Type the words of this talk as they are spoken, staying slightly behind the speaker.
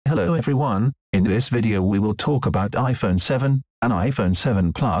Hello everyone, in this video we will talk about iPhone 7 and iPhone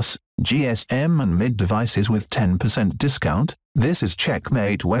 7 Plus, GSM and MEID devices with 10% discount. This is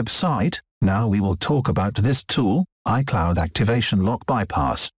Checkmate website. Now we will talk about this tool, iCloud Activation Lock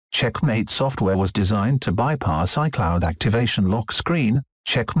Bypass. Checkmate software was designed to bypass iCloud Activation Lock Screen.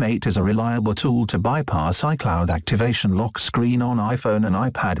 Checkmate is a reliable tool to bypass iCloud Activation Lock Screen on iPhone and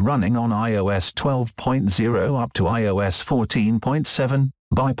iPad running on iOS 12.0 up to iOS 14.7.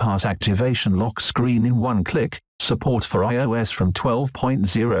 Bypass Activation Lock Screen in one click. Support for iOS from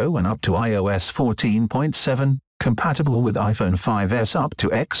 12.0 and up to iOS 14.7. Compatible with iPhone 5s up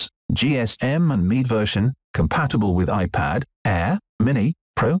to X, GSM and MEID version. Compatible with iPad, Air, Mini,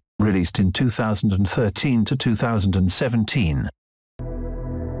 Pro. Released in 2013 to 2017.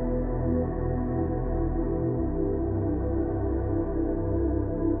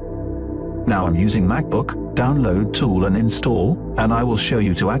 Now I'm using MacBook, download tool and install, and I will show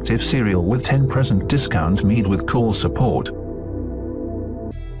you to active serial with 10% discount MEID with call support.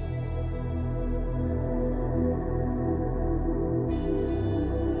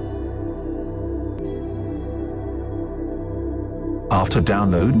 After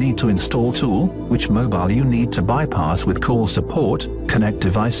download need to install tool, which mobile you need to bypass with call support, connect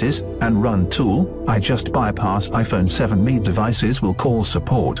devices, and run tool. I just bypass iPhone 7 MEID devices will call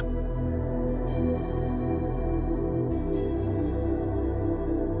support.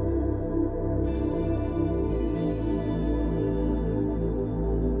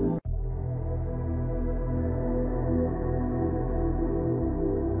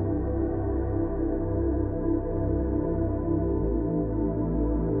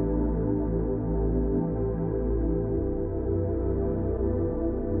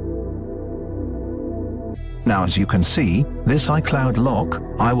 Now as you can see, this iCloud lock,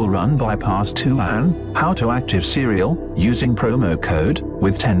 I will run bypass to and how to active serial, using promo code,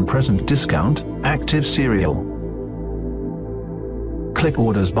 with 10% discount, active serial. Click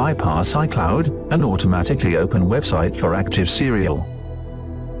orders bypass iCloud, and automatically open website for active serial.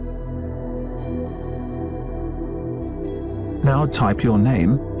 Now type your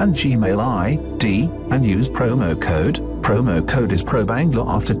name, and Gmail ID, and use promo code. Promo code is ProBangler.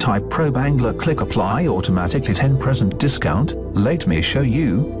 After type ProBangler, click apply, automatically 10% discount. Let me show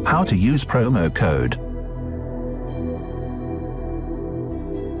you how to use promo code.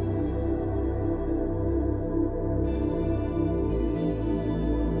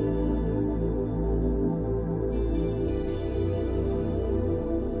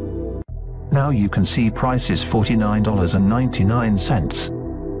 Now you can see price is $49.99.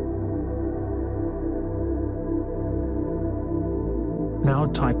 Now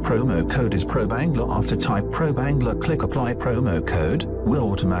type promo code is ProBangler. After type ProBangler, click apply promo code, will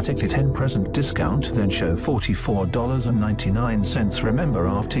automatically 10% discount, then show $44.99. Remember,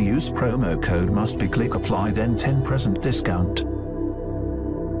 after use promo code must be click apply, then 10% discount.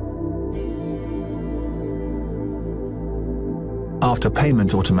 After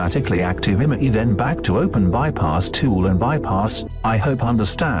payment automatically active MEID, then back to open bypass tool and bypass. I hope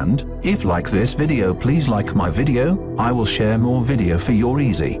understand. If like this video, please like my video. I will share more video for your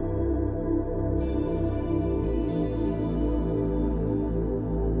easy.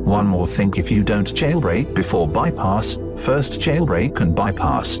 One more thing, if you don't jailbreak before bypass, first jailbreak and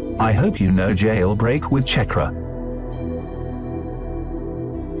bypass. I hope you know jailbreak with Chekra.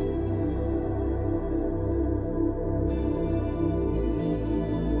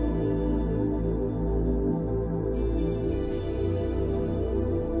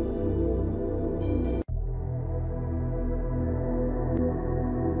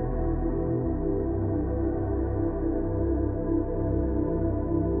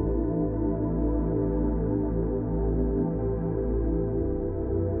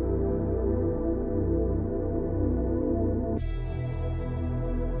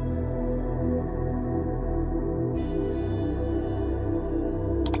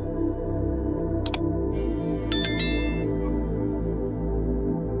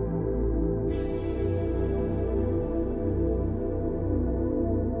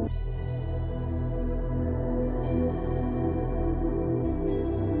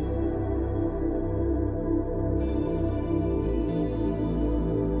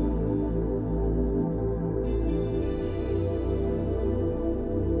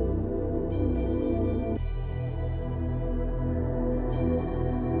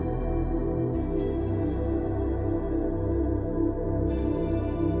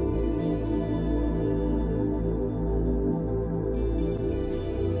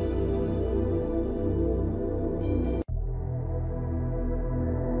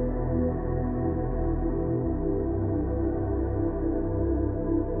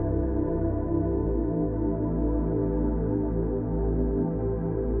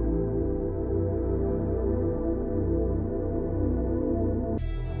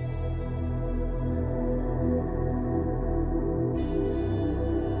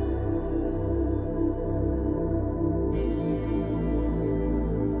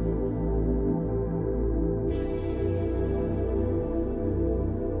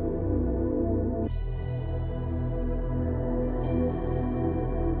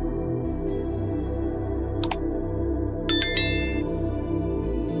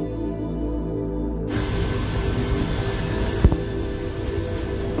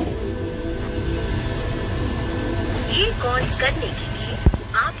 करने के लिए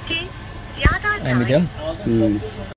आपके ज्यादा Ayan, Miguel.